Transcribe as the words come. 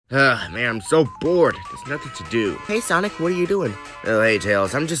Man, I'm so bored. There's nothing to do. Hey, Sonic, what are you doing? Oh, hey,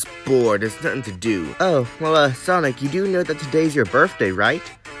 Tails, I'm just bored. There's nothing to do. Oh, well, Sonic, you do know that today's your birthday, right?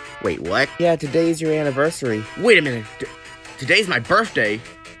 Wait, what? Yeah, today's your anniversary. Wait a minute. Today's my birthday?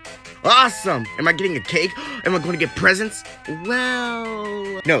 Awesome! Am I getting a cake? Am I going to get presents?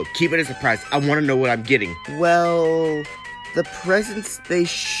 Well... No, keep it a surprise. I want to know what I'm getting. Well... The presents, they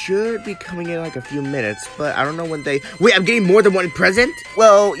should be coming in like a few minutes, but I don't know when they... Wait, I'm getting more than one present?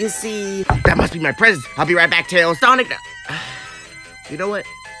 Well, you see... That must be my present. I'll be right back, Tails. Sonic... You know what?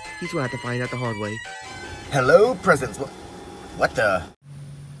 He's gonna have to find out the hard way. Hello, presents. What the...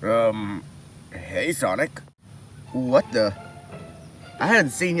 Hey, Sonic. What the... I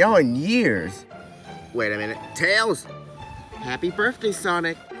hadn't seen y'all in years. Wait a minute. Tails! Happy birthday,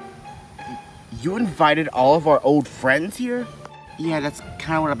 Sonic. You invited all of our old friends here? Yeah, that's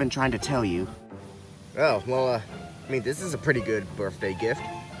kind of what I've been trying to tell you. Oh, well, I mean, this is a pretty good birthday gift.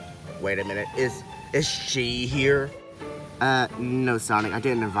 Wait a minute, is she here? No, Sonic, I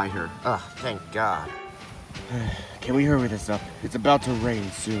didn't invite her. Oh, thank God. Can we hurry this up? It's about to rain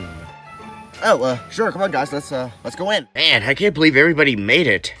soon. Oh, sure, come on, guys, let's go in. Man, I can't believe everybody made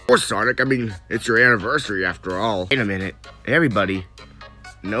it. Or Sonic, I mean, it's your anniversary after all. Wait a minute, everybody.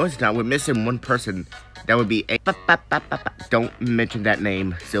 No, it's not. We're missing one person. That would be a... Don't mention that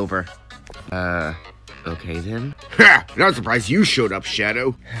name, Silver. Okay then. Ha! Not surprised you showed up,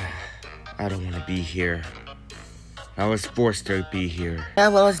 Shadow. I don't want to be here. I was forced to be here. Yeah,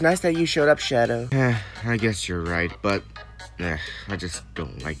 well, it's nice that you showed up, Shadow. I guess you're right, but... I just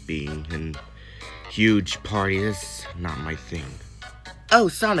don't like being in huge parties. It's not my thing. Oh,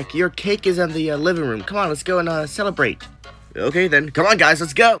 Sonic, your cake is in the living room. Come on, let's go and celebrate. Okay then, come on guys,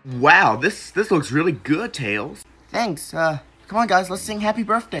 let's go. Wow, this looks really good, Tails. Thanks, come on guys, let's sing happy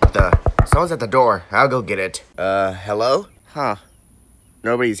birthday. Someone's at the door, I'll go get it. Hello? Huh.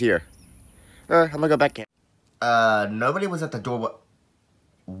 Nobody's here. I'm gonna go back in. Nobody was at the door.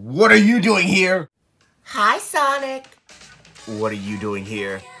 What are you doing here? Hi, Sonic. What are you doing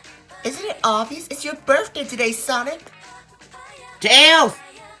here? Isn't it obvious? It's your birthday today, Sonic. Tails!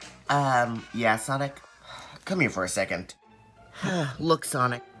 Yeah, Sonic? Come here for a second. Look,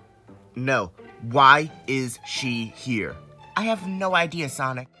 Sonic. No. Why is she here? I have no idea,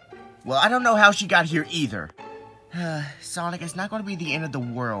 Sonic. Well, I don't know how she got here either. Sonic, it's not going to be the end of the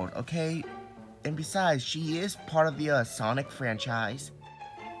world, okay? And besides, she is part of the Sonic franchise.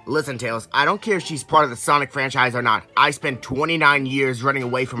 Listen, Tails, I don't care if she's part of the Sonic franchise or not. I spent 29 years running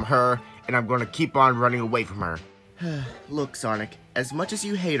away from her, and I'm going to keep on running away from her. Look, Sonic, as much as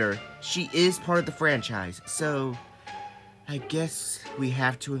you hate her, she is part of the franchise, so I guess we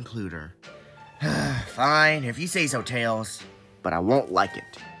have to include her. Fine, if you say so, Tails, but I won't like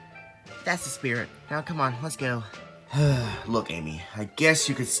it. That's the spirit. Now, come on, let's go. Look, Amy, I guess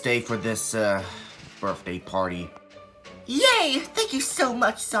you could stay for this, birthday party. Yay! Thank you so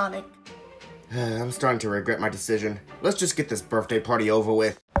much, Sonic. I'm starting to regret my decision. Let's just get this birthday party over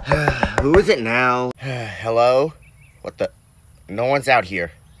with. Who is it now? Hello? What the? No one's out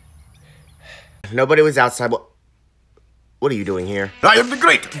here. Nobody was outside. What are you doing here? I am the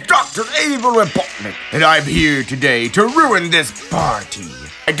great Dr. Evil Robotnik, and I'm here today to ruin this party.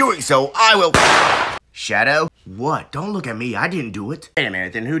 By doing so, I will... Shadow? What? Don't look at me. I didn't do it. Wait a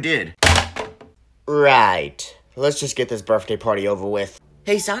minute, then who did? Right. Let's just get this birthday party over with.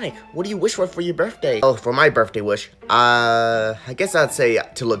 Hey, Sonic, what do you wish for your birthday? Oh, for my birthday wish? I guess I'd say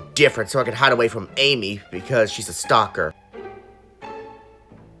to look different so I can hide away from Amy because she's a stalker.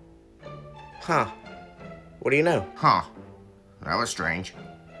 Huh. What do you know? Huh. That was strange.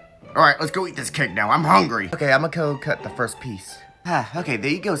 Alright, let's go eat this cake now. I'm hungry. Okay, I'm gonna go cut the first piece. Okay,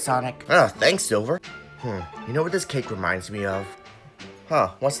 there you go, Sonic. Oh, thanks, Silver. You know what this cake reminds me of?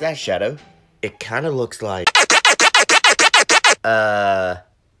 Huh, what's that, Shadow? It kind of looks like... I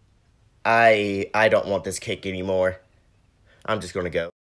don't want this cake anymore. I'm just gonna go.